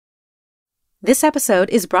This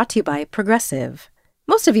episode is brought to you by Progressive.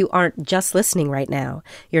 Most of you aren't just listening right now.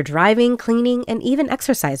 You're driving, cleaning, and even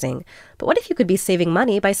exercising. But what if you could be saving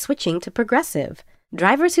money by switching to Progressive?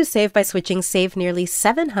 Drivers who save by switching save nearly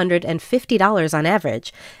 $750 on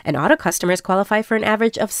average, and auto customers qualify for an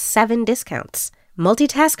average of 7 discounts.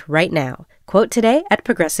 Multitask right now. Quote today at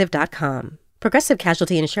Progressive.com. Progressive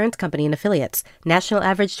Casualty Insurance Company and Affiliates. National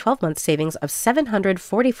average 12-month savings of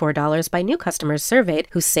 $744 by new customers surveyed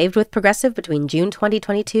who saved with Progressive between June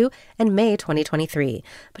 2022 and May 2023.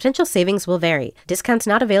 Potential savings will vary. Discounts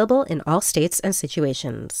not available in all states and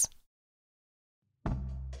situations.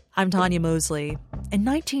 I'm Tanya Mosley. In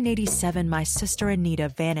 1987, my sister Anita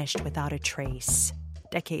vanished without a trace.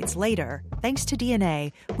 Decades later, thanks to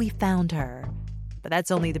DNA, we found her. But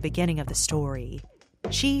that's only the beginning of the story.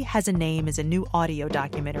 She Has a Name is a new audio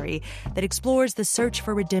documentary that explores the search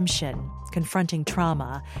for redemption, confronting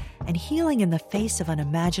trauma, and healing in the face of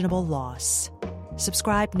unimaginable loss.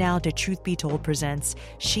 Subscribe now to Truth Be Told presents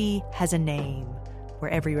She Has a Name, where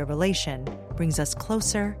every revelation brings us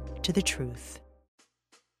closer to the truth.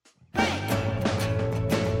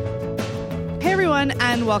 Hey everyone,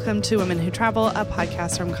 and welcome to Women Who Travel, a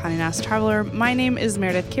podcast from Condé Nast Traveler. My name is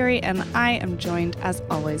Meredith Carey, and I am joined, as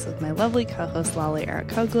always, with my lovely co-host, Lale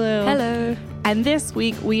Arikoglu. Hello. And this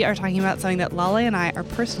week, we are talking about something that Lale and I are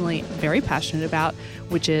personally very passionate about,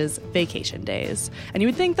 which is vacation days. And you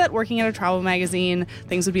would think that working at a travel magazine,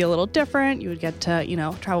 things would be a little different. You would get to,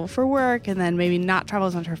 travel for work and then maybe not travel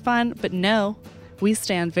as much for fun. But no, we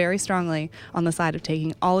stand very strongly on the side of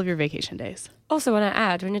taking all of your vacation days. Also, want to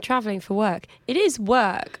add, when you're traveling for work, it is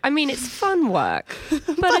work. I mean, it's fun work, but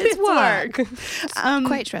it's work. It's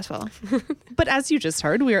quite stressful. But as you just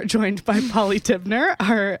heard, we are joined by Polly Tibner,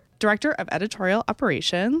 our Director of Editorial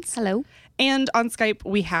Operations. Hello. And on Skype,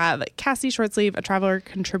 we have Cassie Shortsleeve, a Traveler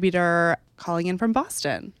contributor calling in from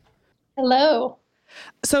Boston. Hello.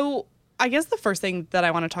 So I guess the first thing that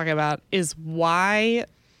I want to talk about is why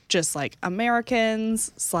just like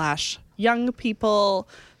Americans / young people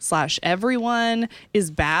 / everyone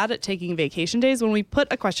is bad at taking vacation days. When we put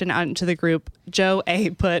a question out into the group, Joe A.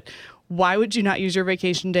 put, why would you not use your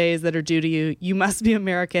vacation days that are due to you? You must be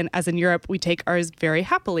American, as in Europe, we take ours very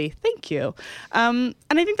happily. Thank you. And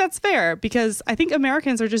I think that's fair because I think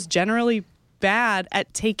Americans are just generally bad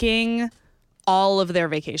at taking all of their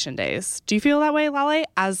vacation days. Do you feel that way, Lale,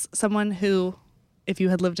 as someone who, if you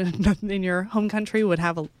had lived in your home country, would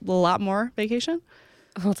have a lot more vacation?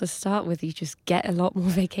 Well, to start with, you just get a lot more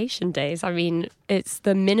vacation days. I mean, it's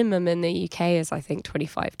the minimum in the UK is, I think,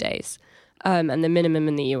 25 days. And the minimum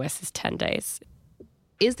in the US is 10 days.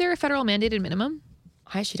 Is there a federal mandated minimum?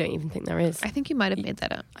 I actually don't even think there is. I think you might have made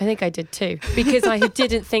that up. I think I did too, because I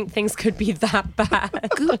didn't think things could be that bad.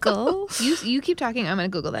 Google. You keep talking. I'm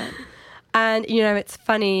going to Google that. And, it's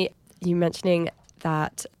funny you mentioning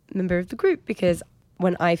that member of the group, because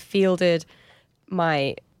when I fielded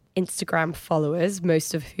my Instagram followers,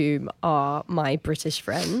 most of whom are my British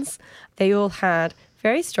friends, they all had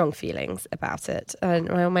very strong feelings about it. And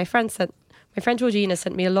my friend Georgina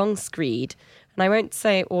sent me a long screed, and I won't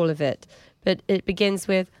say all of it, but it begins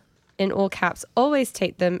with, in all caps, always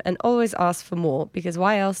take them and always ask for more, because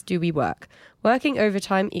why else do we work? Working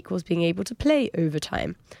overtime equals being able to play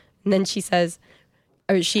overtime. And then she says,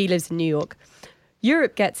 she lives in New York.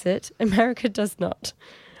 Europe gets it, America does not.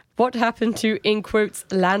 What happened to, in quotes,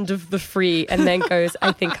 land of the free? And then goes,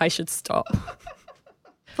 I think I should stop.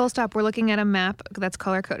 Full stop. We're looking at a map that's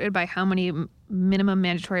color-coded by how many minimum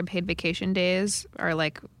mandatory paid vacation days are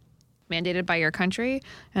mandated by your country.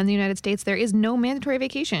 And in the United States, there is no mandatory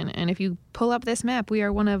vacation. And if you pull up this map, we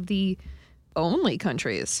are one of the only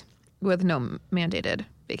countries with no mandated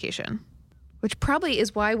vacation, which probably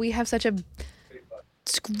is why we have such a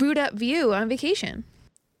screwed up view on vacation.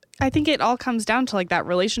 I think it all comes down to that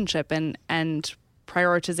relationship and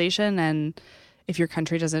prioritization. And if your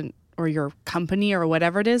country doesn't, or your company or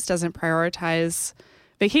whatever it is, doesn't prioritize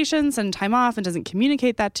vacations and time off and doesn't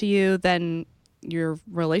communicate that to you, then your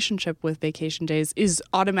relationship with vacation days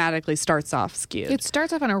automatically starts off skewed. It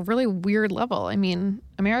starts off on a really weird level. I mean,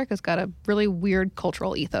 America's got a really weird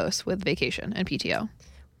cultural ethos with vacation and PTO.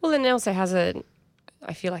 Well, and it also has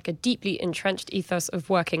I feel like a deeply entrenched ethos of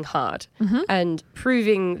working hard and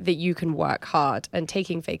proving that you can work hard, and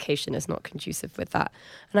taking vacation is not conducive with that.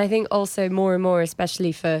 And I think also more and more,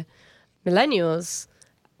 especially for millennials,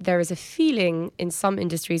 there is a feeling in some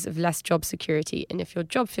industries of less job security. And if your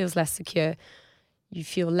job feels less secure, you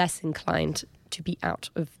feel less inclined to be out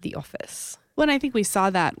of the office. Well, and I think we saw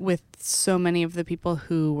that with so many of the people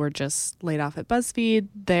who were just laid off at BuzzFeed.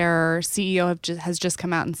 Their CEO has just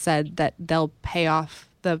come out and said that they'll pay off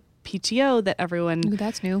the PTO that everyone Ooh,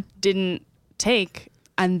 that's new. didn't take.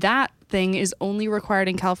 And that thing is only required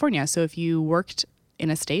in California. So if you worked in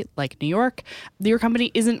a state like New York, your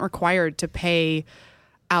company isn't required to pay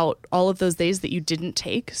out all of those days that you didn't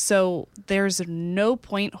take. So there's no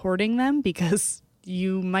point hoarding them because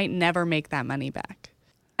you might never make that money back.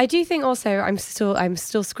 I do think also I'm still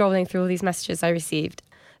scrolling through all these messages I received,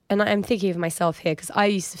 and I'm thinking of myself here because I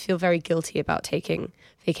used to feel very guilty about taking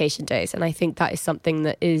vacation days, and I think that is something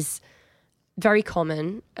that is very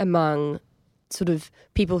common among sort of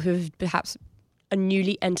people who've perhaps are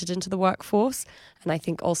newly entered into the workforce, and I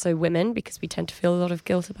think also women, because we tend to feel a lot of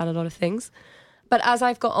guilt about a lot of things. But as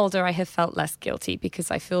I've got older, I have felt less guilty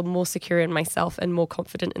because I feel more secure in myself and more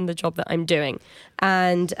confident in the job that I'm doing.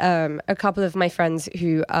 And a couple of my friends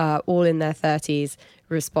who are all in their 30s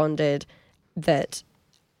responded that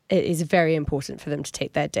it is very important for them to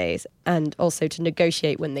take their days and also to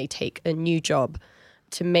negotiate when they take a new job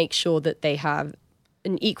to make sure that they have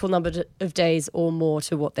an equal number of days or more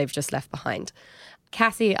to what they've just left behind.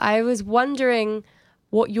 Cassie, I was wondering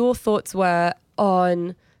what your thoughts were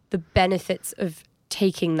on the benefits of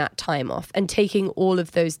taking that time off and taking all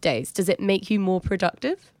of those days. Does it make you more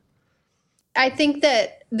productive? I think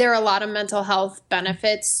that there are a lot of mental health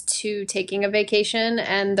benefits to taking a vacation,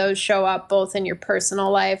 and those show up both in your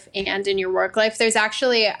personal life and in your work life. There's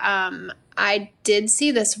actually, I did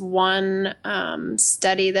see this one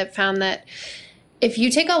study that found that if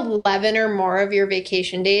you take 11 or more of your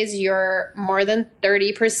vacation days, you're more than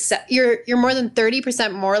 30%. You're more than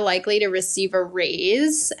 30% more likely to receive a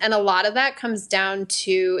raise, and a lot of that comes down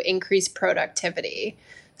to increased productivity.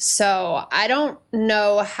 So I don't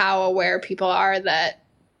know how aware people are that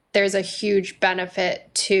there's a huge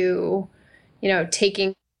benefit to,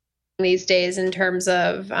 taking these days in terms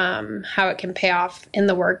of how it can pay off in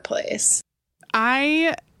the workplace.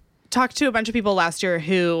 I talked to a bunch of people last year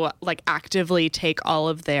who actively take all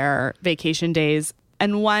of their vacation days.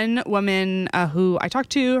 And one woman who I talked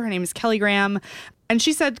to, her name is Kelly Graham, and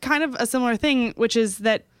she said kind of a similar thing, which is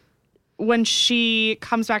that when she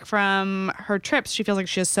comes back from her trips, she feels like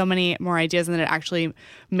she has so many more ideas and that it actually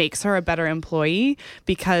makes her a better employee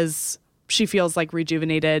because she feels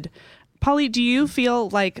rejuvenated. Polly, do you feel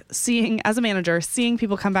like as a manager, seeing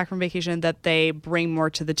people come back from vacation that they bring more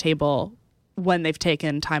to the table when they've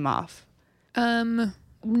taken time off?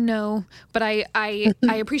 No, but I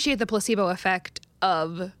appreciate the placebo effect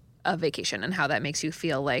of a vacation and how that makes you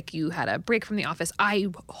feel like you had a break from the office. I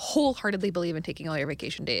wholeheartedly believe in taking all your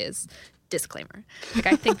vacation days. Disclaimer.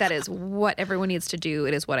 I think that is what everyone needs to do.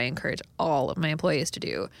 It is what I encourage all of my employees to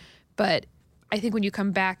do. But I think when you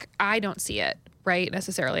come back, I don't see it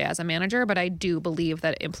necessarily as a manager, but I do believe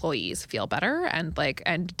that employees feel better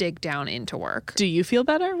and dig down into work. Do you feel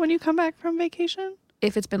better when you come back from vacation?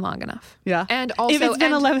 If it's been long enough. Yeah. And also if it's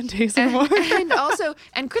been 11 days or more.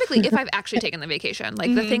 And critically, if I've actually taken the vacation,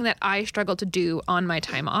 the thing that I struggle to do on my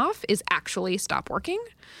time off is actually stop working.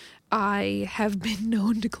 I have been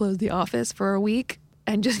known to close the office for a week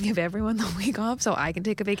and just give everyone the week off so I can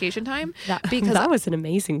take a vacation time. Because that was an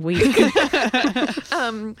amazing week.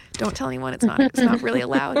 Don't tell anyone. It's not really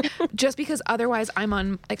allowed. Just because otherwise I'm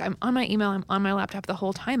on my email, I'm on my laptop the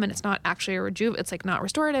whole time, and it's not actually it's not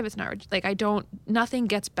restorative. It's not nothing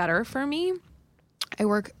gets better for me. I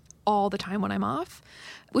work all the time when I'm off,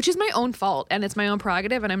 which is my own fault and it's my own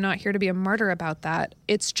prerogative, and I'm not here to be a martyr about that.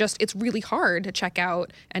 It's really hard to check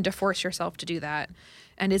out and to force yourself to do that.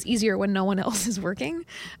 And is easier when no one else is working.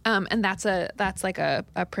 And that's a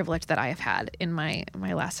privilege that I have had in my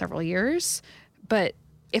last several years. But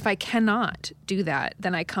if I cannot do that,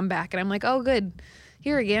 then I come back and I'm like, oh, good,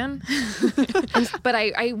 here again. But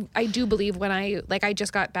I do believe when I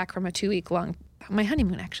just got back from a 2-week long, my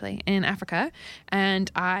honeymoon actually, in Africa.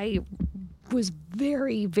 And I was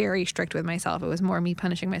very, very strict with myself. It was more me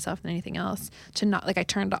punishing myself than anything else to not I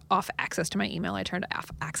turned off access to my email. I turned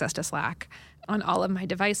off access to Slack on all of my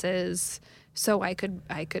devices so I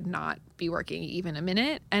could not be working even a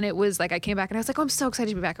minute. And it was I came back and I was like, oh, I'm so excited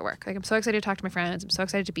to be back at work. I'm so excited to talk to my friends. I'm so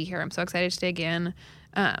excited to be here. I'm so excited to dig in.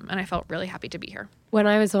 And I felt really happy to be here. When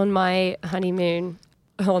I was on my honeymoon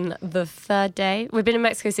on the third day, we've been in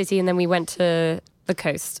Mexico City and then we went to the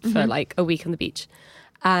coast for a week on the beach.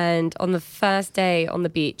 And on the first day on the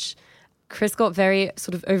beach, Chris got very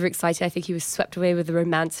sort of overexcited. I think he was swept away with the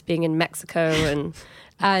romance of being in Mexico,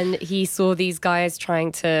 and he saw these guys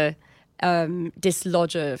trying to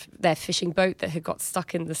dislodge their fishing boat that had got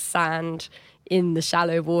stuck in the sand in the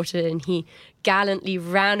shallow water, and he gallantly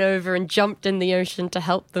ran over and jumped in the ocean to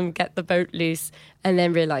help them get the boat loose, and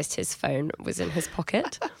then realized his phone was in his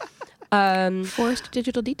pocket. Forced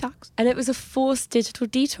digital detox. And it was a forced digital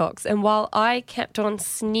detox. And while I kept on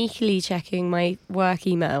sneakily checking my work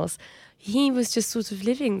emails, he was just sort of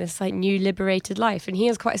living this like new liberated life, and he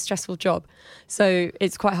has quite a stressful job. So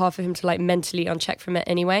it's quite hard for him to like mentally uncheck from it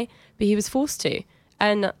anyway, but he was forced to.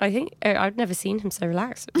 And I think I've never seen him so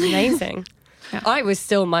relaxed. It was amazing. Yeah. I was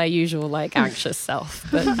still my usual like anxious self,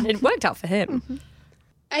 but it worked out for him.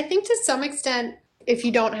 I think to some extent, if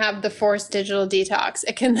you don't have the forced digital detox,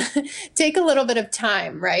 it can take a little bit of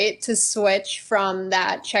time, right? To switch from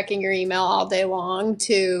that checking your email all day long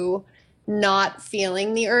to not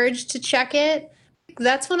feeling the urge to check it.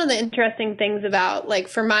 That's one of the interesting things about, like,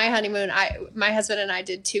 for my honeymoon, my husband and I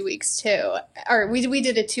did 2 weeks too, or we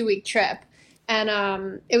did a 2-week trip.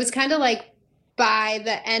 And it was kind of like by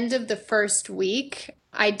the end of the first week,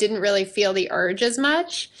 I didn't really feel the urge as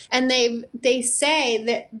much. And they say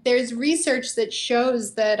that there's research that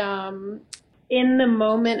shows that in the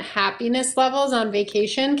moment happiness levels on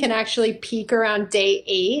vacation can actually peak around day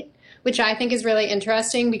 8, which I think is really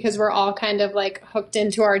interesting because we're all kind of like hooked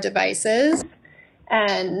into our devices.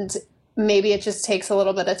 And maybe it just takes a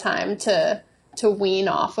little bit of time to wean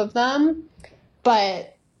off of them.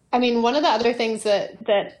 But I mean, one of the other things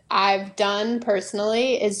that I've done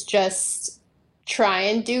personally is just try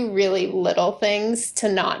and do really little things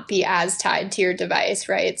to not be as tied to your device,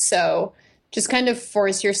 right? So just kind of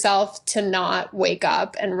force yourself to not wake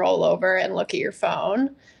up and roll over and look at your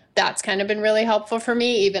phone. That's kind of been really helpful for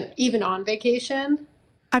me, even on vacation.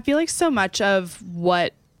 I feel like so much of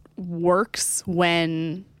what works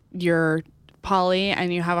when you're poly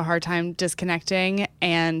and you have a hard time disconnecting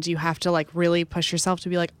and you have to like really push yourself to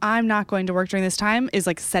be like, I'm not going to work during this time, is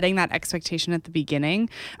like setting that expectation at the beginning.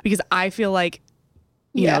 Because I feel like,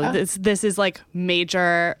 you know, this is like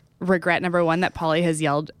major regret number one that Polly has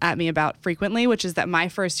yelled at me about frequently, which is that my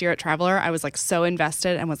first year at Traveler, I was like so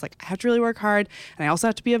invested and was like, I have to really work hard and I also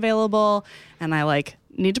have to be available and I like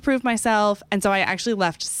need to prove myself. And so I actually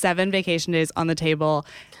left 7 vacation days on the table,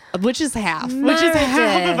 which is half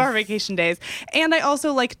of our vacation days. And I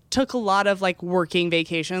also like took a lot of like working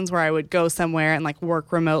vacations where I would go somewhere and like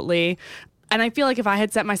work remotely. And I feel like if I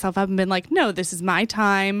had set myself up and been like, no, this is my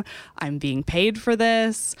time, I'm being paid for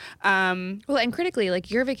this. Well, and critically,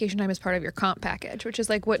 like your vacation time is part of your comp package, which is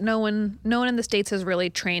like what no one in the States has really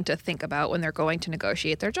trained to think about when they're going to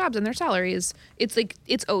negotiate their jobs and their salaries. It's like,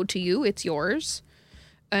 it's owed to you, it's yours.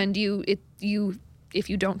 And if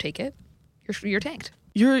you don't take it, you're tanked.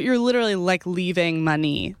 You're literally like leaving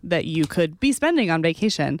money that you could be spending on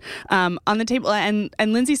vacation on the table. And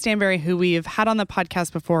Lindsay Stanberry, who we've had on the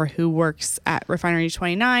podcast before, who works at Refinery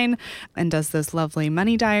 29 and does those lovely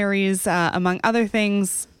money diaries, among other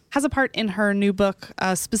things, has a part in her new book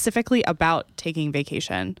specifically about taking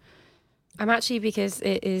vacation. I'm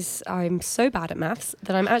so bad at maths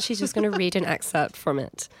that I'm actually just going to read an excerpt from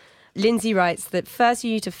it. Lindsay writes that first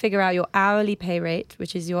you need to figure out your hourly pay rate,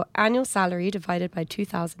 which is your annual salary divided by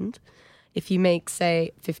 2,000. If you make,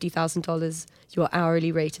 say, $50,000, your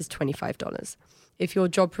hourly rate is $25. If your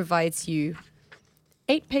job provides you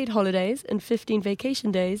 8 paid holidays and 15 vacation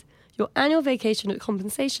days, your annual vacation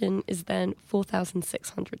compensation is then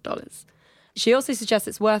 $4,600. She also suggests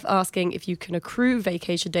it's worth asking if you can accrue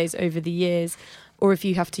vacation days over the years or if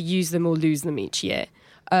you have to use them or lose them each year.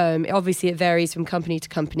 Obviously, it varies from company to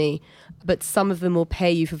company, but some of them will pay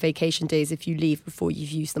you for vacation days if you leave before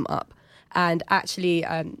you've used them up. And actually,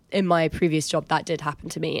 in my previous job, that did happen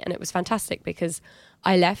to me. And it was fantastic because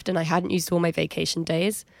I left and I hadn't used all my vacation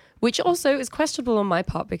days, which also is questionable on my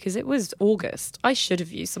part because it was August. I should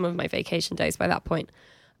have used some of my vacation days by that point.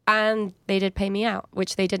 And they did pay me out,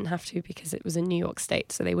 which they didn't have to because it was in New York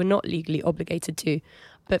State. So they were not legally obligated to.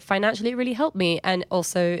 But financially, it really helped me. And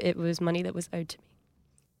also, it was money that was owed to me.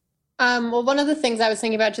 Well, one of the things I was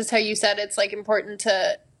thinking about, just how you said it's like important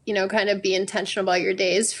to, you know, kind of be intentional about your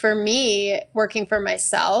days. For me, working for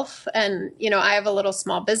myself, and, you know, I have a little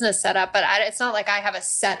small business set up, but it's not like I have a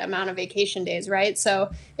set amount of vacation days, right? So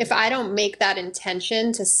if I don't make that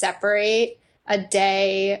intention to separate a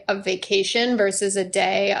day of vacation versus a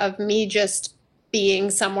day of me just being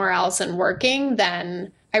somewhere else and working,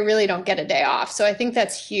 then I really don't get a day off. So I think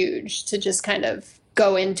that's huge to just kind of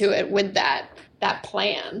go into it with that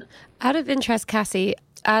plan. Out of interest, Cassie,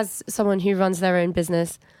 as someone who runs their own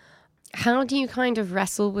business, how do you kind of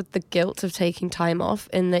wrestle with the guilt of taking time off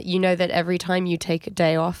in that you know that every time you take a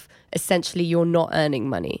day off, essentially you're not earning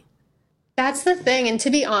money? That's the thing. And to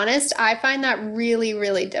be honest, I find that really,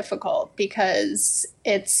 really difficult because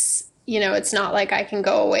it's, you know, it's not like I can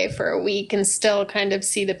go away for a week and still kind of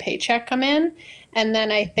see the paycheck come in. And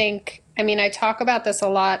then I think, I mean, I talk about this a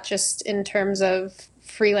lot just in terms of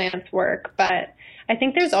freelance work, but I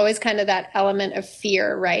think there's always kind of that element of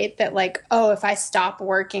fear, right? That like, oh, if I stop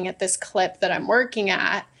working at this clip that I'm working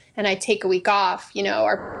at and I take a week off, you know,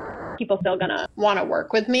 our people still gonna want to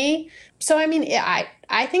work with me? So, I mean,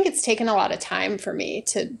 I think it's taken a lot of time for me,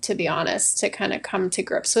 to be honest, to kind of come to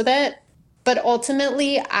grips with it. But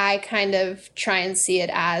ultimately, I kind of try and see it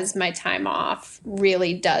as my time off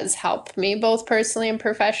really does help me both personally and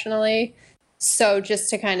professionally. So just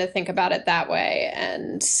to kind of think about it that way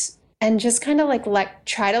and just kind of like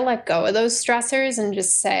try to let go of those stressors and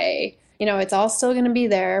just say, you know, it's all still going to be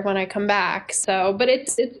there when I come back. So, but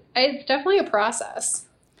it's definitely a process.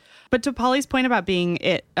 But to Polly's point about being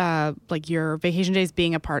like your vacation days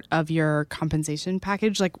being a part of your compensation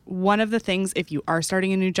package, like one of the things, if you are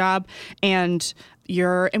starting a new job and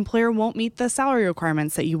your employer won't meet the salary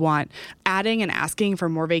requirements that you want, adding and asking for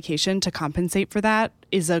more vacation to compensate for that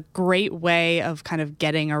is a great way of kind of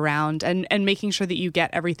getting around and making sure that you get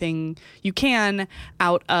everything you can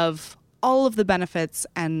out of all of the benefits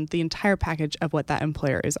and the entire package of what that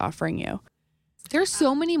employer is offering you. There's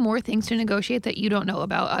so many more things to negotiate that you don't know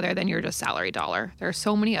about other than your just salary dollar. There are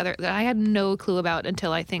so many other that I had no clue about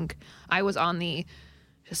until I think I was on the,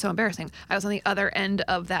 just so embarrassing, I was on the other end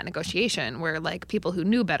of that negotiation where like people who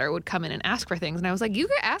knew better would come in and ask for things. And I was like, you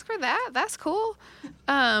could ask for that? That's cool.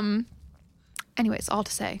 Anyways, all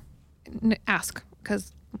to say, ask,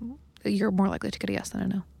 because you're more likely to get a yes than a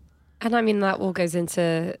no. And I mean, that all goes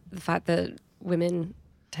into the fact that women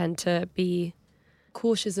tend to be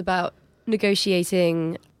cautious about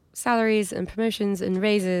negotiating salaries and promotions and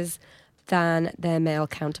raises than their male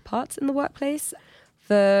counterparts in the workplace.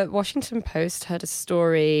 The Washington Post had a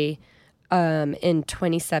story in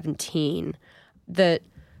 2017 that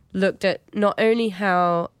looked at not only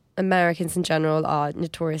how Americans in general are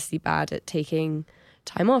notoriously bad at taking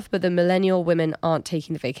time off, but the millennial women aren't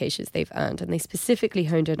taking the vacations they've earned, and they specifically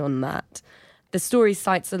honed in on that. The story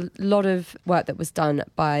cites a lot of work that was done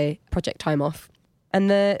by Project Time Off. And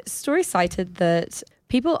the story cited that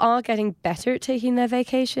people are getting better at taking their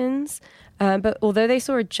vacations, but although they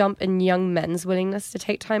saw a jump in young men's willingness to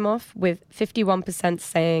take time off, with 51%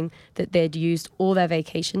 saying that they'd used all their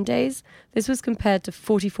vacation days, this was compared to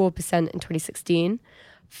 44% in 2016.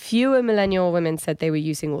 Fewer millennial women said they were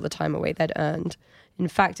using all the time away they'd earned. In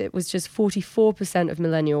fact, it was just 44% of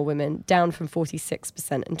millennial women, down from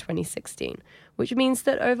 46% in 2016, which means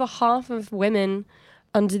that over half of women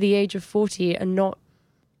under the age of 40 are not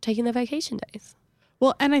taking their vacation days.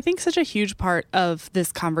 Well, and I think such a huge part of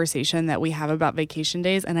this conversation that we have about vacation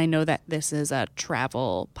days, and I know that this is a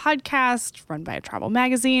travel podcast run by a travel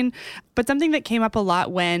magazine, but something that came up a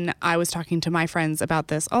lot when I was talking to my friends about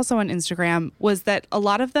this also on Instagram was that a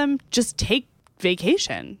lot of them just take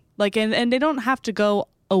vacation. Like, and they don't have to go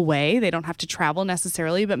away. They don't have to travel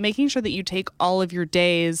necessarily, but making sure that you take all of your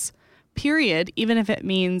days, period, even if it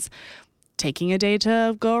means taking a day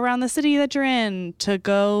to go around the city that you're in, to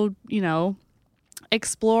go, you know,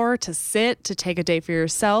 explore, to sit, to take a day for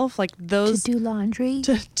yourself, like those, to do laundry,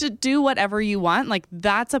 to do whatever you want. Like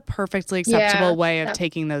that's a perfectly acceptable way of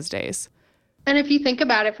taking those days. And if you think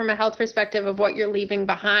about it from a health perspective of what you're leaving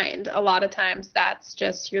behind, a lot of times that's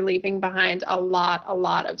just you're leaving behind a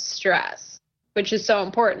lot of stress, which is so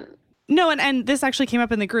important. No, and this actually came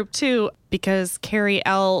up in the group too, because Carrie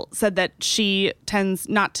L said that she tends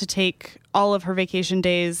not to take all of her vacation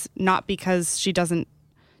days, not because she doesn't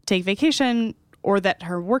take vacation or that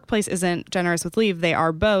her workplace isn't generous with leave. They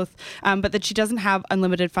are both, but that she doesn't have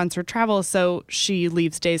unlimited funds for travel, so she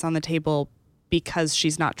leaves days on the table because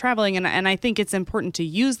she's not traveling. And I think it's important to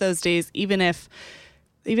use those days, even if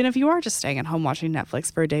you are just staying at home watching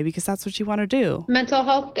Netflix for a day because that's what you want to do. Mental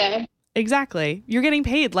health day. Exactly. You're getting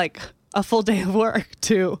paid like a full day of work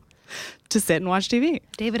to sit and watch TV.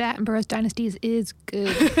 David Attenborough's Dynasties is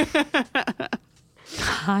good.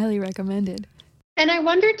 Highly recommended. And I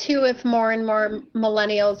wonder too if more and more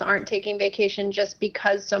millennials aren't taking vacation just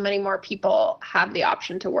because so many more people have the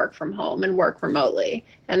option to work from home and work remotely.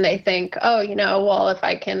 And they think, oh, you know, well, if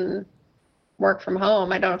I can work from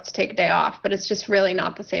home, I don't have to take a day off. But it's just really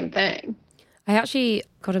not the same thing. I actually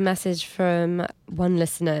got a message from one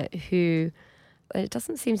listener who, it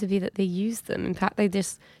doesn't seem to be that they use them. In fact, they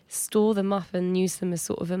just store them up and use them as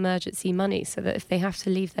sort of emergency money so that if they have to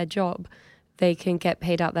leave their job, they can get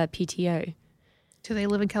paid out their PTO. Do they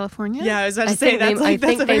live in California? Yeah, I was about to say,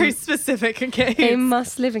 that's a very specific case. They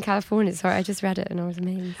must live in California. Sorry, I just read it and I was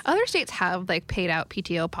amazed. Other states have like paid out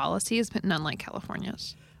PTO policies, but none like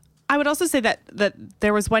California's. I would also say that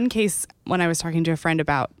there was one case when I was talking to a friend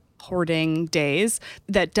about hoarding days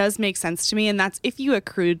that does make sense to me, and that's if you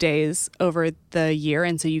accrue days over the year,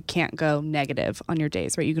 and so you can't go negative on your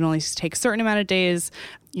days, right? You can only take a certain amount of days.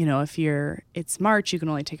 You know, if it's March, you can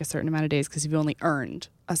only take a certain amount of days because you've only earned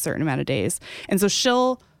a certain amount of days. And so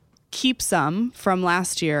she'll keep some from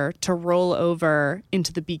last year to roll over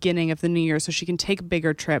into the beginning of the new year so she can take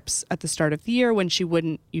bigger trips at the start of the year when she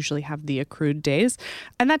wouldn't usually have the accrued days.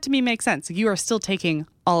 And that to me makes sense. You are still taking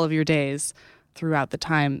all of your days throughout the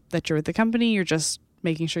time that you're with the company. You're just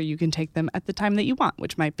making sure you can take them at the time that you want,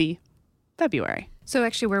 which might be February. So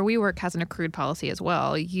actually where we work has an accrued policy as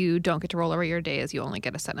well. You don't get to roll over your days. You only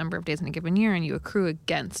get a set number of days in a given year, and you accrue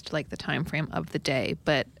against like the time frame of the day.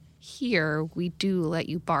 But here we do let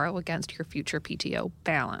you borrow against your future PTO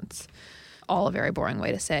balance. All a very boring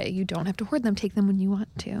way to say you don't have to hoard them, take them when you want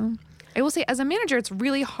to. I will say as a manager, it's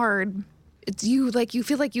really hard. It's you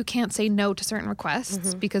feel like you can't say no to certain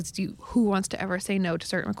requests because who wants to ever say no to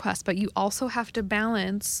certain requests? But you also have to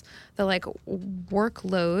balance the like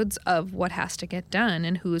workloads of what has to get done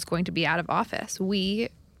and who's going to be out of office. We,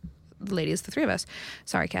 ladies, the three of us,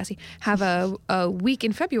 sorry, Cassie, have a week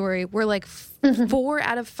in February where like 4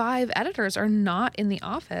 out of 5 editors are not in the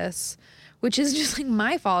office, which is just like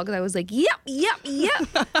my fault because I was like, yep,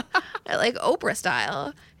 like Oprah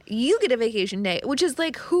style. You get a vacation day, which is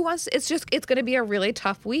like, who wants, it's going to be a really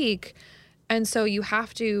tough week. And so you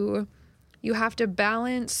have to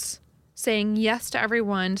balance saying yes to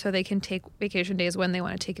everyone so they can take vacation days when they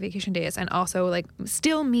want to take vacation days and also like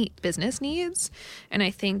still meet business needs. And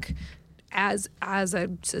I think as a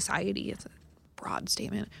society, it's a broad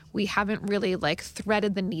statement, we haven't really like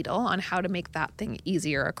threaded the needle on how to make that thing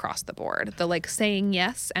easier across the board. The like saying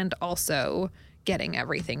yes and also getting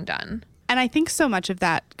everything done. And I think so much of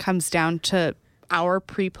that comes down to our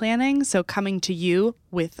pre-planning. So coming to you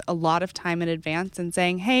with a lot of time in advance and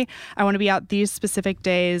saying, hey, I want to be out these specific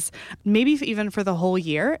days, maybe even for the whole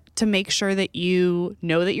year, to make sure that you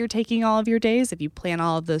know that you're taking all of your days. If you plan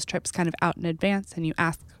all of those trips kind of out in advance and you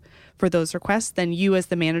ask for those requests, then you as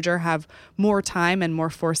the manager have more time and more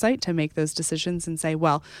foresight to make those decisions and say,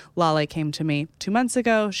 well, Lale came to me 2 months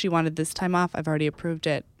ago. She wanted this time off. I've already approved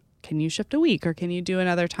it. Can you shift a week or can you do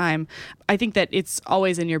another time? I think that it's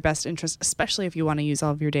always in your best interest, especially if you want to use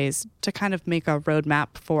all of your days, to kind of make a roadmap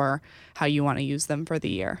for how you want to use them for the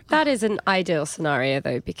year. That is an ideal scenario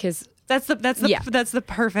though, because that's the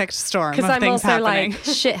perfect storm. Because I'm also happening. like,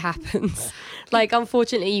 shit happens. Like,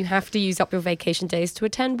 unfortunately, you have to use up your vacation days to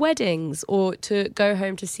attend weddings or to go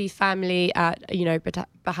home to see family at,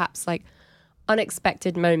 perhaps like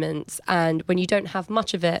unexpected moments. And when you don't have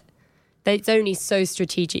much of it, it's only so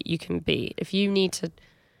strategic you can be. If you need to,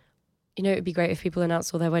 it'd be great if people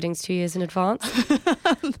announce all their weddings 2 years in advance.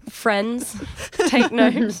 Friends, take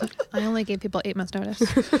note. I only gave people 8 months notice.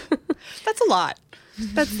 That's a lot.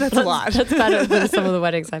 That's a lot. That's better than some of the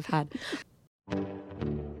weddings I've had.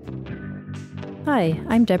 Hi,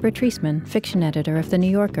 I'm Deborah Treisman, fiction editor of The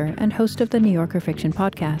New Yorker and host of the New Yorker Fiction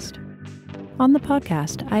Podcast. On the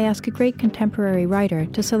podcast, I ask a great contemporary writer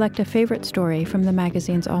to select a favorite story from the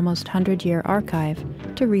magazine's almost 100-year archive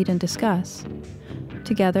to read and discuss.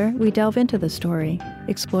 Together, we delve into the story,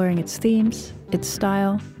 exploring its themes, its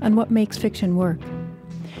style, and what makes fiction work.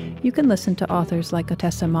 You can listen to authors like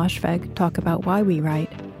Ottessa Moshfegh talk about why we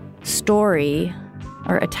write. Story,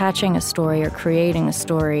 or attaching a story or creating a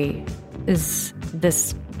story, is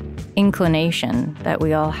this inclination that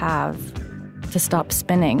we all have to stop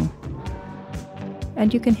spinning.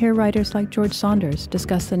 And you can hear writers like George Saunders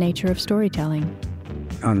discuss the nature of storytelling.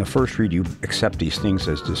 On the first read, you accept these things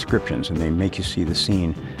as descriptions and they make you see the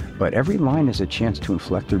scene, but every line is a chance to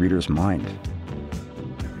inflect the reader's mind.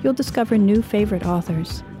 You'll discover new favorite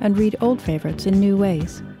authors and read old favorites in new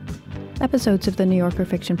ways. Episodes of the New Yorker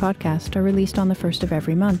Fiction Podcast are released on the first of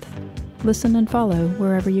every month. Listen and follow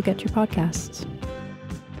wherever you get your podcasts.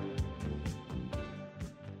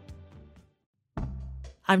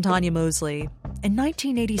 I'm Tanya Mosley. In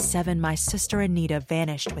 1987, my sister Anita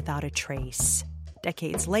vanished without a trace.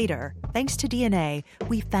 Decades later, thanks to DNA,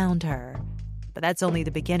 we found her. But that's only the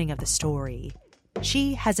beginning of the story.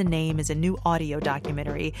 She Has a Name is a new audio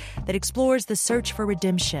documentary that explores the search for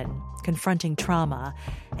redemption, confronting trauma,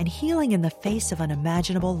 and healing in the face of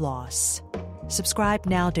unimaginable loss. Subscribe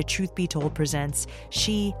now to Truth Be Told presents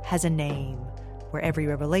She Has a Name, where every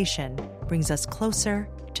revelation brings us closer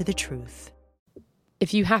to the truth.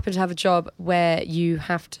 If you happen to have a job where you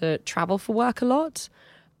have to travel for work a lot,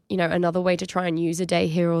 another way to try and use a day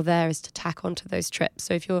here or there is to tack onto those trips.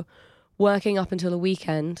 So if you're working up until a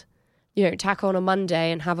weekend, tack on a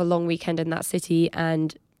Monday and have a long weekend in that city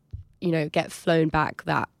and, get flown back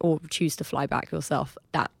or choose to fly back yourself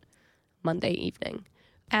that Monday evening.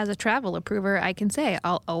 as a travel approver, I can say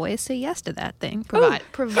I'll always say yes to that thing.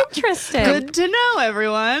 Interesting. Good to know,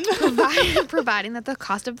 everyone. Providing that the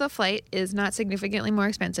cost of the flight is not significantly more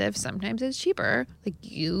expensive. Sometimes it's cheaper. Like,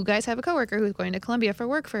 you guys have a coworker who's going to Colombia for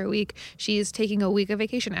work for a week. She's taking a week of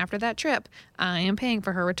vacation after that trip. I am paying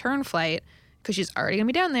for her return flight because she's already going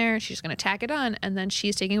to be down there. She's going to tack it on, and then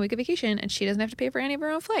she's taking a week of vacation, and she doesn't have to pay for any of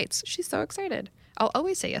her own flights. She's so excited. I'll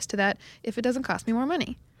always say yes to that if it doesn't cost me more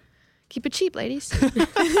money. Keep it cheap, ladies.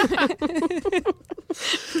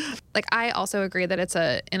 Like, I also agree that it's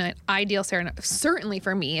an ideal scenario. Certainly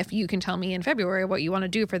for me, if you can tell me in February what you want to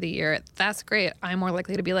do for the year, that's great. I'm more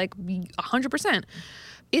likely to be like 100%.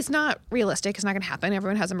 It's not realistic. It's not going to happen.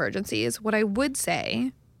 Everyone has emergencies. What I would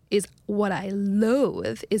say is what I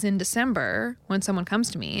loathe is in December when someone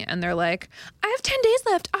comes to me and they're like, I have 10 days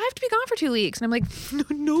left. I have to be gone for 2 weeks. And I'm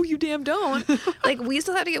like, no, you damn don't. Like, we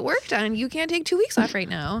still have to get work done. You can't take 2 weeks off right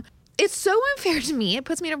now. It's so unfair to me. It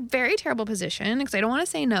puts me in a very terrible position because I don't want to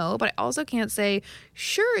say no, but I also can't say,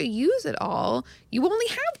 sure, use it all. You only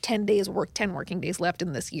have 10 working days left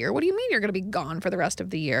in this year. What do you mean you're going to be gone for the rest of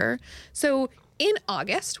the year? So in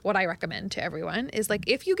August, what I recommend to everyone is, like,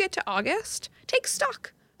 if you get to August, take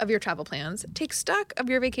stock of your travel plans. Take stock of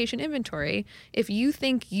your vacation inventory. If you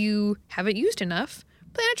think you haven't used enough,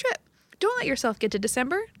 plan a trip. Don't let yourself get to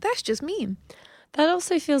December. That's just mean. That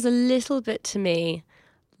also feels a little bit to me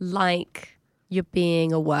like you're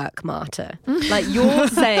being a work martyr. Like, you're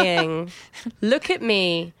saying, look at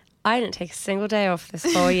me. I didn't take a single day off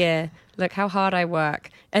this whole year. Look how hard I work.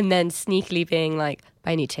 And then sneakily being like,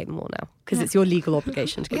 I need to take them all now because it's your legal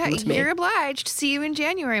obligation to give them to me. You're obliged. See you in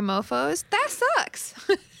January, mofos. That sucks.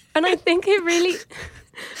 And I think it really...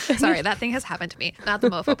 Sorry, that thing has happened to me. Not the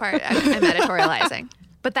mofo part. I'm editorializing.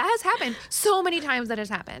 But that has happened. So many times that has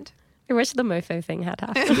happened. I wish the mofo thing had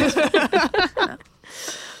happened.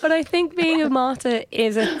 But I think being a martyr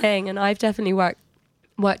is a thing. And I've definitely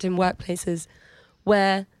worked in workplaces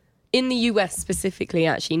where, in the US specifically,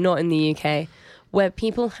 actually, not in the UK, where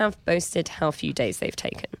people have boasted how few days they've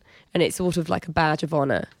taken. And it's sort of like a badge of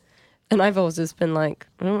honor. And I've always just been like,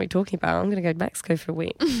 what are we talking about? I'm going to go to Mexico for a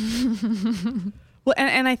week. Well,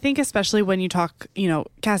 and I think especially when you talk,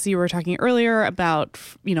 Cassie, you were talking earlier about,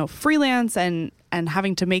 freelance and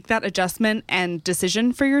having to make that adjustment and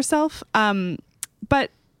decision for yourself.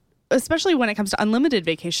 But especially when it comes to unlimited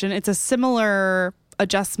vacation, it's a similar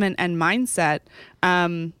adjustment and mindset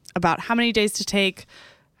about how many days to take,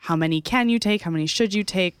 how many can you take, how many should you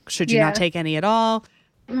take, should you not take any at all.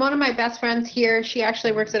 One of my best friends here, she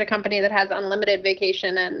actually works at a company that has unlimited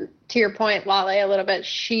vacation. And to your point, Lale, a little bit,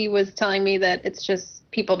 she was telling me that it's just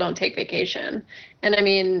people don't take vacation. And I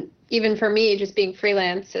mean, even for me, just being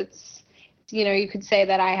freelance, it's, you could say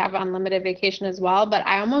that I have unlimited vacation as well, but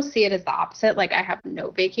I almost see it as the opposite. Like, I have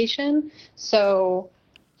no vacation. So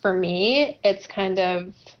for me, it's kind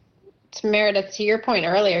of, to Meredith, to your point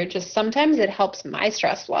earlier, just sometimes it helps my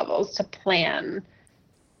stress levels to plan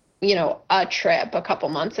a trip a couple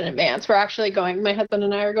months in advance. We're actually my husband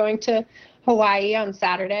and I are going to Hawaii on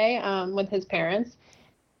Saturday with his parents.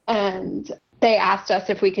 And they asked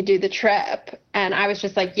us if we could do the trip. And I was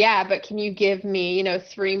just like, yeah, but can you give me,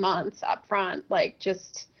 3 months up front, like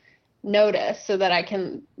just notice so that I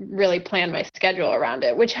can really plan my schedule around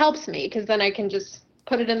it, which helps me because then I can just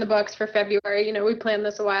put it in the books for February. We planned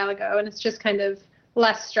this a while ago and it's just kind of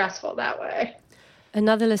less stressful that way.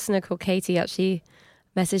 Another listener called Katie actually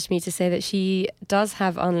messaged me to say that she does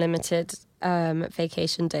have unlimited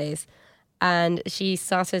vacation days, and she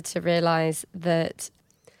started to realize that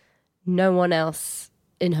no one else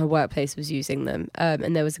in her workplace was using them,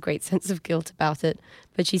 and there was a great sense of guilt about it.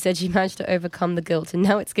 But she said she managed to overcome the guilt, and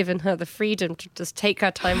now it's given her the freedom to just take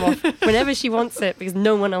her time off whenever she wants it because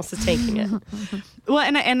no one else is taking it. Well,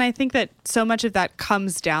 and I think that so much of that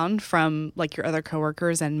comes down from like your other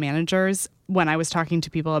coworkers and managers. When I was talking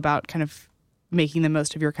to people about kind of making the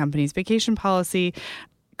most of your company's vacation policy,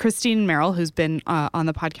 Christine Merrill, who's been on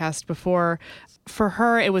the podcast before, for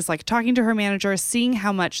her, it was like talking to her manager, seeing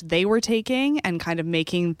how much they were taking and kind of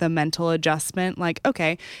making the mental adjustment. Like,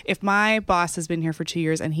 okay, if my boss has been here for 2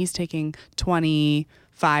 years and he's taking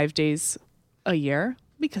 25 days a year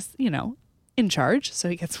because, in charge, so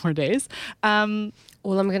he gets more days.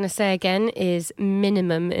 All I'm going to say again is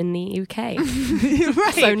minimum in the UK.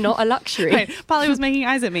 Right. So not a luxury. Right. Polly was making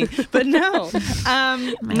eyes at me, but no.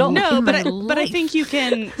 But I think you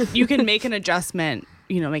can make an adjustment,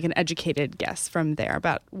 make an educated guess from there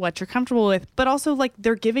about what you're comfortable with, but also like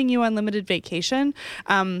they're giving you unlimited vacation.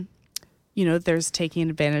 there's taking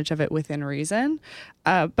advantage of it within reason.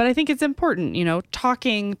 But I think it's important,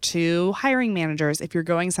 talking to hiring managers if you're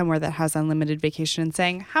going somewhere that has unlimited vacation and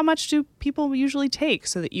saying, how much do people usually take,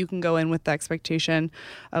 so that you can go in with the expectation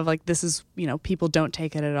of like, this is, people don't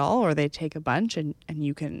take it at all, or they take a bunch, and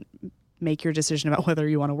you can make your decision about whether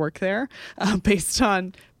you want to work there based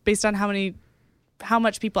on how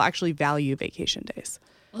much people actually value vacation days.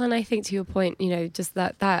 Well, and I think to your point, just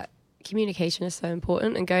that communication is so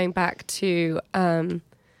important. And going back to,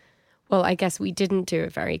 I guess we didn't do a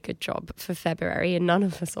very good job for February, and none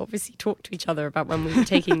of us obviously talked to each other about when we were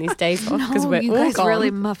taking these days off, because we're you all guys gone.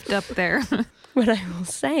 really muffed up there. But I will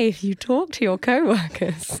say, if you talk to your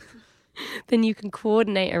co-workers, then you can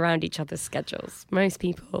coordinate around each other's schedules. Most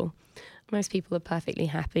people are perfectly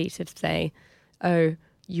happy to say, oh,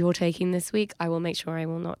 you're taking this week, I will make sure I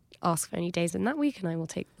will not ask for any days in that week, and I will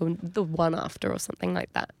take the one after, or something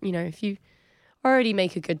like that. If you already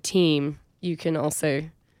make a good team, you can also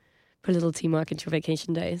put a little teamwork into your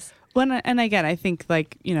vacation days. Well, and again, I think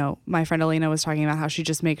my friend Elena was talking about how she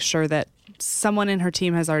just makes sure that someone in her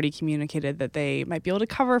team has already communicated that they might be able to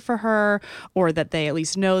cover for her, or that they at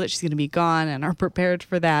least know that she's going to be gone and are prepared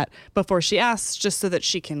for that before she asks, just so that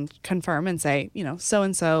she can confirm and say,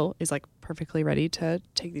 so-and-so is like perfectly ready to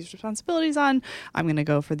take these responsibilities on. I'm going to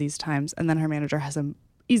go for these times. And then her manager has an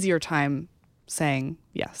easier time saying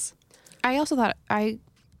yes. I also thought,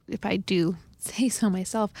 if I do say so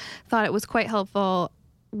myself, thought it was quite helpful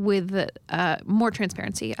with more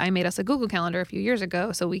transparency. I made us a Google Calendar a few years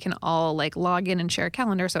ago, so we can all like log in and share a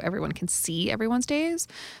calendar so everyone can see everyone's days.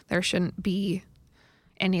 There shouldn't be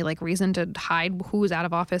any like reason to hide who's out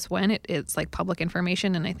of office when. It's like public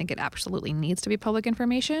information, and I think it absolutely needs to be public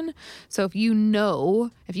information. So if you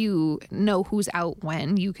know who's out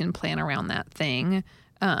when, you can plan around that thing.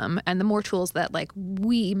 And the more tools that like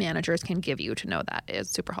we managers can give you to know that is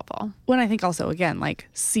super helpful. When I think also, again, like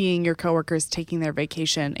seeing your coworkers taking their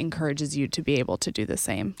vacation encourages you to be able to do the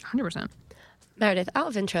same. 100%. Meredith, out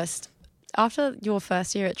of interest, after your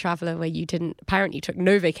first year at Traveller, where you took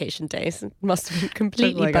no vacation days, must have been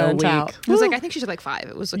completely like burnt out. It was like, I think she took like 5.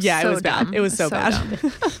 It was like it was dumb. bad. It was so bad.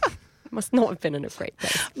 dumb. Must not have been in a great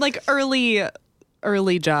place. Like early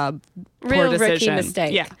job, Real poor decision. rookie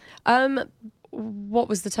mistake. Yeah. What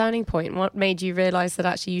was the turning point? What made you realize that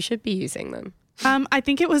actually you should be using them? I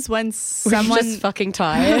think it was when Were someone you just fucking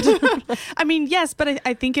tired. I mean, yes, but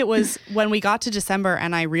I think it was when we got to December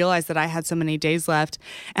and I realized that I had so many days left,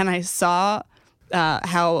 and I saw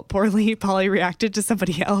how poorly Polly reacted to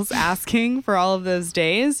somebody else asking for all of those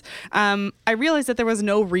days. I realized that there was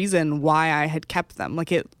no reason why I had kept them.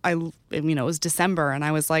 Like it was December, and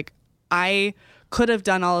I was like, I could have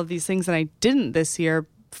done all of these things and I didn't this year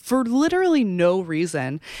for literally no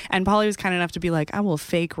reason. And Polly was kind enough to be like, I will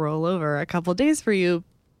fake roll over a couple days for you.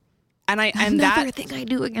 And Another thing I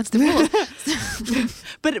do against the rules.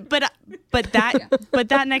 but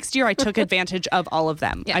that next year I took advantage of all of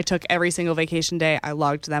them. Yeah. I took every single vacation day. I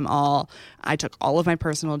logged them all. I took all of my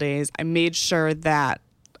personal days. I made sure that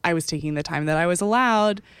I was taking the time that I was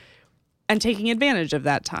allowed and taking advantage of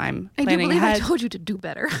that time. I do believe I told you to do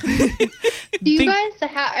better. Do you guys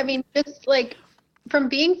just like from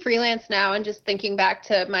being freelance now and just thinking back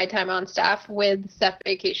to my time on staff with Steph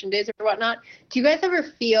vacation days or whatnot, do you guys ever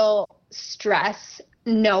feel stress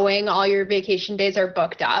knowing all your vacation days are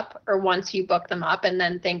booked up, or once you book them up and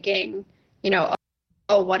then thinking,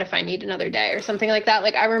 oh, what if I need another day or something like that?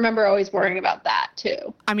 Like I remember always worrying about that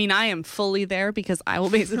too. I mean, I am fully there because I will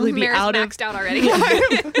basically be maxed out already.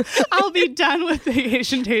 I'll be done with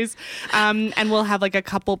vacation days. And we'll have like a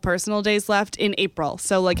couple personal days left in April.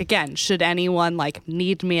 So like, again, should anyone like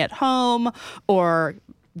need me at home or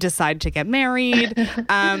decide to get married,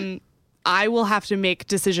 I will have to make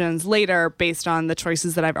decisions later based on the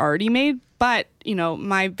choices that I've already made. But,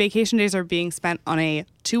 my vacation days are being spent on a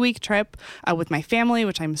 2-week trip with my family,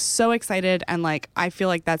 which I'm so excited. And I feel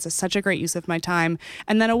like that's such a great use of my time.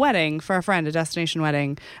 And then a wedding for a friend, a destination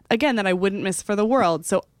wedding, again, that I wouldn't miss for the world.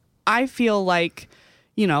 So I feel like,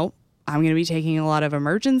 I'm going to be taking a lot of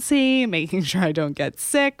emergency, making sure I don't get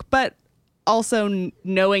sick, but also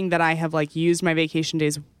knowing that I have used my vacation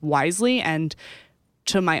days wisely and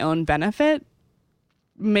to my own benefit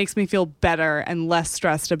makes me feel better and less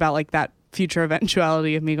stressed about that future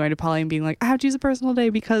eventuality of me going to Polly and being like, I have to use a personal day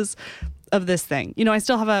because of this thing. I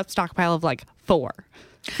still have a stockpile of 4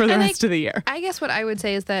 for the rest of the year. I guess what I would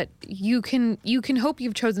say is that you can hope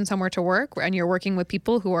you've chosen somewhere to work and you're working with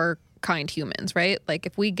people who are kind humans, right? Like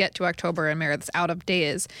if we get to October and Meredith's out of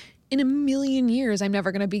days, in a million years, I'm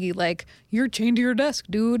never going to be like, you're chained to your desk,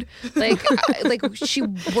 dude. Like, she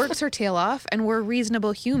works her tail off, and we're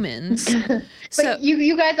reasonable humans. But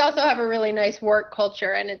you guys also have a really nice work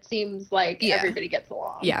culture, and it seems like everybody gets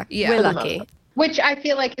along. Yeah, we're lucky. Which I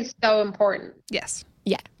feel like is so important. Yes.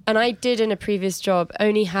 Yeah. And I did in a previous job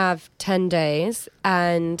only have 10 days.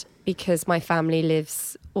 And because my family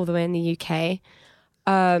lives all the way in the UK,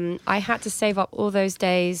 I had to save up all those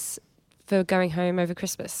days for going home over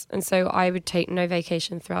Christmas. And so I would take no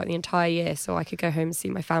vacation throughout the entire year so I could go home and see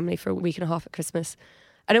my family for a week and a half at Christmas.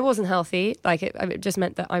 And it wasn't healthy. Like it just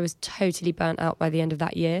meant that I was totally burnt out by the end of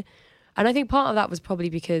that year. And I think part of that was probably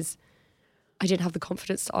because I didn't have the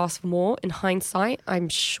confidence to ask for more. In hindsight, I'm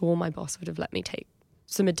sure my boss would have let me take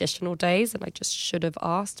some additional days, and I just should have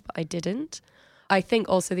asked, but I didn't. I think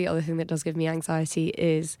also the other thing that does give me anxiety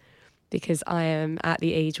is because I am at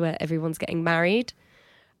the age where everyone's getting married,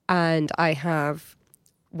 and I have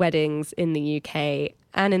weddings in the UK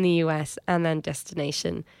and in the US, and then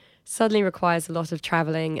destination suddenly requires a lot of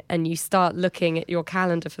traveling, and you start looking at your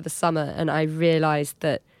calendar for the summer, and I realized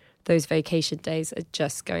that those vacation days are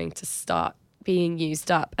just going to start being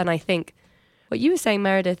used up. And I think what you were saying,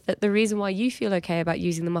 Meredith, that the reason why you feel okay about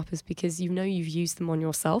using them up is because you know you've used them on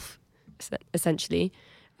yourself, essentially.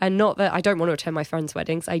 And not that I don't want to attend my friends'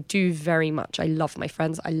 weddings. I do very much. I love my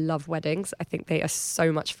friends. I love weddings. I think they are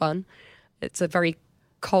so much fun. It's a very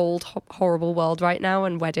cold, horrible world right now,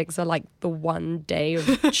 and weddings are like the one day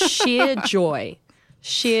of sheer joy.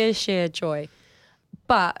 Sheer joy.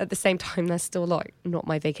 But at the same time, there's still like not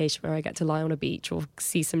my vacation where I get to lie on a beach or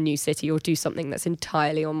see some new city or do something that's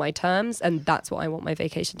entirely on my terms. And that's what I want my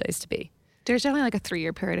vacation days to be. There's definitely like a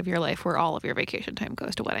 3-year period of your life where all of your vacation time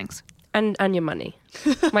goes to weddings. And your money.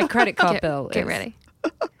 My credit card bill. Get ready.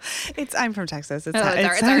 I'm from Texas. It's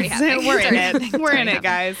already happening. We're in it. We're in it,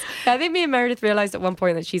 guys. I think me and Meredith realized at one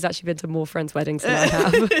point that she's actually been to more friends' weddings than I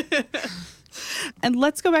have. And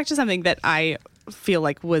let's go back to something that I feel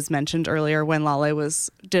like was mentioned earlier when Lale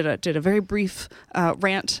did a very brief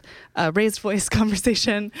rant, raised voice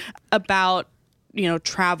conversation about,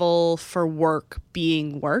 travel for work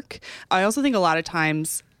being work. I also think a lot of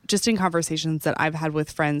times, just in conversations that I've had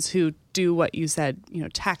with friends who do what you said,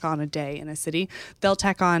 tack on a day in a city, they'll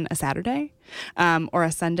tack on a Saturday or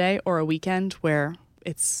a Sunday or a weekend where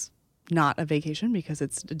it's not a vacation because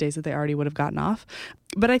it's days that they already would have gotten off.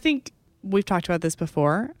 But I think we've talked about this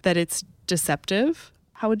before, that it's deceptive.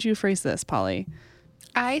 How would you phrase this, Polly?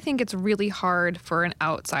 I think it's really hard for an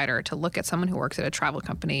outsider to look at someone who works at a travel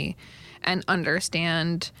company and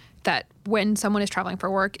understand that when someone is traveling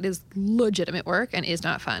for work, it is legitimate work and is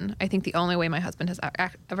not fun. I think the only way my husband has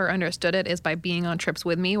ever understood it is by being on trips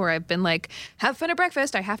with me where I've been like, have fun at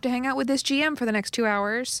breakfast. I have to hang out with this GM for the next 2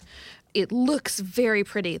 hours. It looks very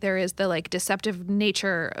pretty. There is the like deceptive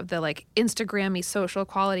nature of the like Instagram-y social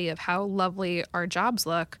quality of how lovely our jobs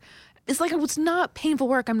look. It's like, it's not painful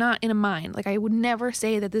work. I'm not in a mine. Like, I would never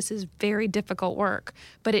say that this is very difficult work,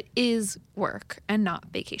 but it is work and not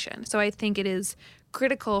vacation. So I think it is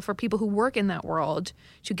critical for people who work in that world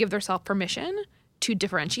to give themselves permission to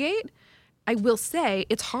differentiate. I will say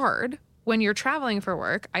it's hard when you're traveling for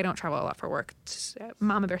work. I don't travel a lot for work.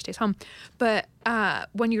 Mama Bear stays home. But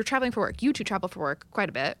when you're traveling for work, you two travel for work quite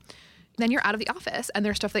a bit. Then you're out of the office and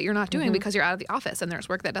there's stuff that you're not doing because you're out of the office, and there's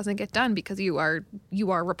work that doesn't get done because you are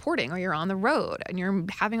reporting or you're on the road and you're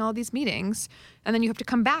having all these meetings, and then you have to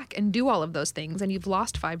come back and do all of those things, and you've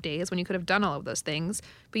lost 5 days when you could have done all of those things.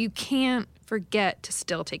 But you can't forget to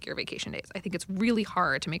still take your vacation days. I think it's really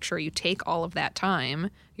hard to make sure you take all of that time,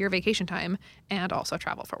 your vacation time, and also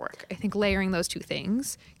travel for work. I think layering those two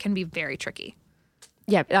things can be very tricky.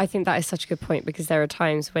 Yeah, I think that is such a good point, because there are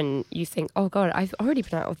times when you think, oh God, I've already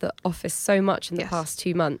been out of the office so much in the past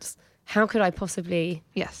 2 months. How could I possibly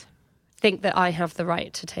think that I have the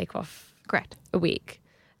right to take off a week?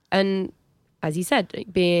 And as you said,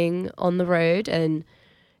 being on the road and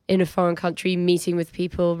in a foreign country, meeting with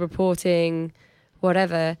people, reporting,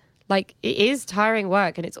 whatever, like, it is tiring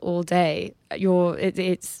work and it's all day.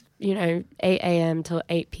 It's 8 a.m. till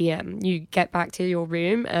 8 p.m. You get back to your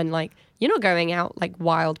room and like, you're not going out like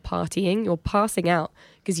wild partying. You're passing out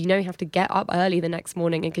because you have to get up early the next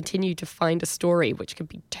morning and continue to find a story, which can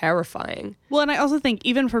be terrifying. Well, and I also think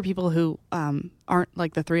even for people who aren't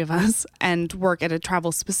like the three of us and work at a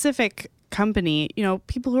travel specific company,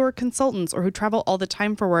 people who are consultants or who travel all the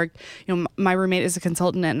time for work. My roommate is a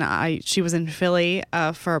consultant, and she was in Philly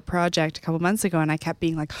for a project a couple months ago, and I kept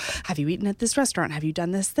being like, have you eaten at this restaurant? Have you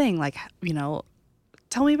done this thing? Like,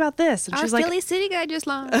 tell me about this. And Our she's like, Philly City guy just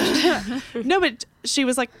launched. No, but she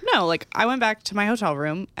was like, no, like I went back to my hotel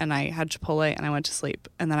room and I had Chipotle and I went to sleep.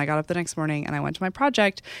 And then I got up the next morning and I went to my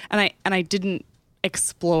project and I didn't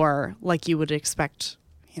explore like you would expect,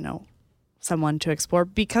 you know, someone to explore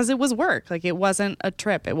because it was work. Like it wasn't a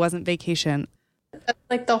trip. It wasn't vacation. That's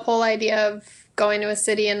like the whole idea of going to a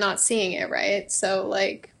city and not seeing it, right? So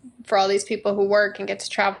like for all these people who work and get to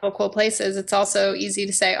travel cool places, it's also easy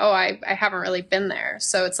to say, oh, I haven't really been there.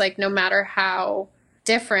 So it's like no matter how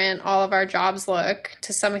different all of our jobs look,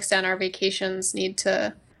 to some extent our vacations need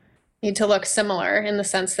to look similar in the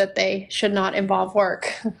sense that they should not involve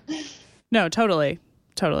work. No, totally.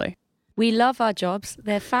 We love our jobs.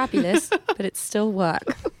 They're fabulous, but it's still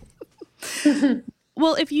work.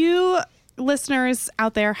 Well, if you listeners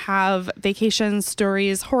out there have vacation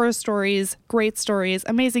stories, horror stories, great stories,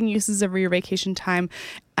 amazing uses of your vacation time,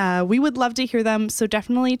 we would love to hear them. So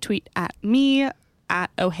definitely tweet at me, at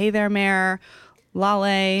Oh Hey There Mayor,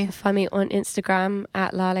 Lale. Find me on Instagram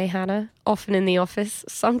at Lale Hannah, often in the office,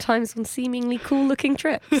 sometimes on seemingly cool looking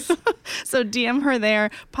trips. So DM her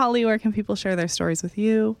there. Polly, where can people share their stories with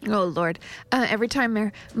you? Oh, Lord. Every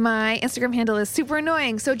time my Instagram handle is super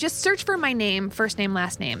annoying. So just search for my name, first name,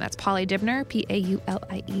 last name. That's Polly Dibner,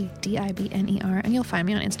 PauliedDibner. And you'll find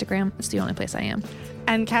me on Instagram. It's the only place I am.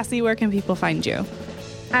 And Cassie, where can people find you?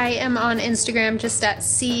 I am on Instagram just at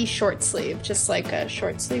C short sleeve, just like a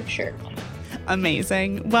short sleeve shirt.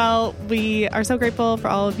 Amazing. Well, we are so grateful for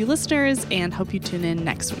all of you listeners and hope you tune in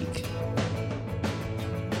next week.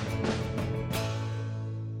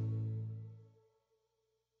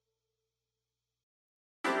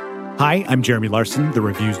 Hi, I'm Jeremy Larson, the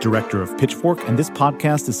reviews director of Pitchfork, and this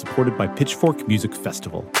podcast is supported by Pitchfork Music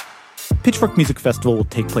Festival. Pitchfork Music Festival will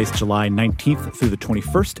take place July 19th through the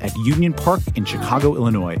 21st at Union Park in Chicago,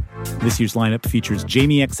 Illinois. This year's lineup features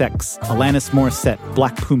Jamie XX, Alanis Morissette,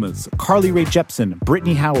 Black Pumas, Carly Rae Jepsen,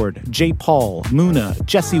 Brittany Howard, J. Paul, Muna,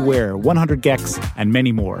 Jessie Ware, 100 Gex, and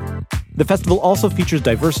many more. The festival also features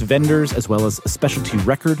diverse vendors as well as specialty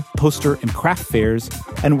record, poster, and craft fairs,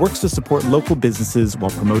 and works to support local businesses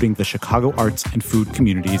while promoting the Chicago arts and food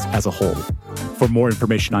communities as a whole. For more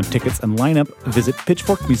information on tickets and lineup, visit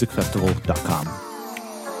pitchforkmusicfestival.com.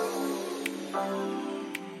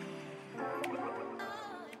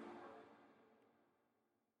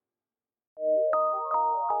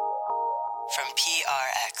 From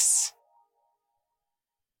PRX.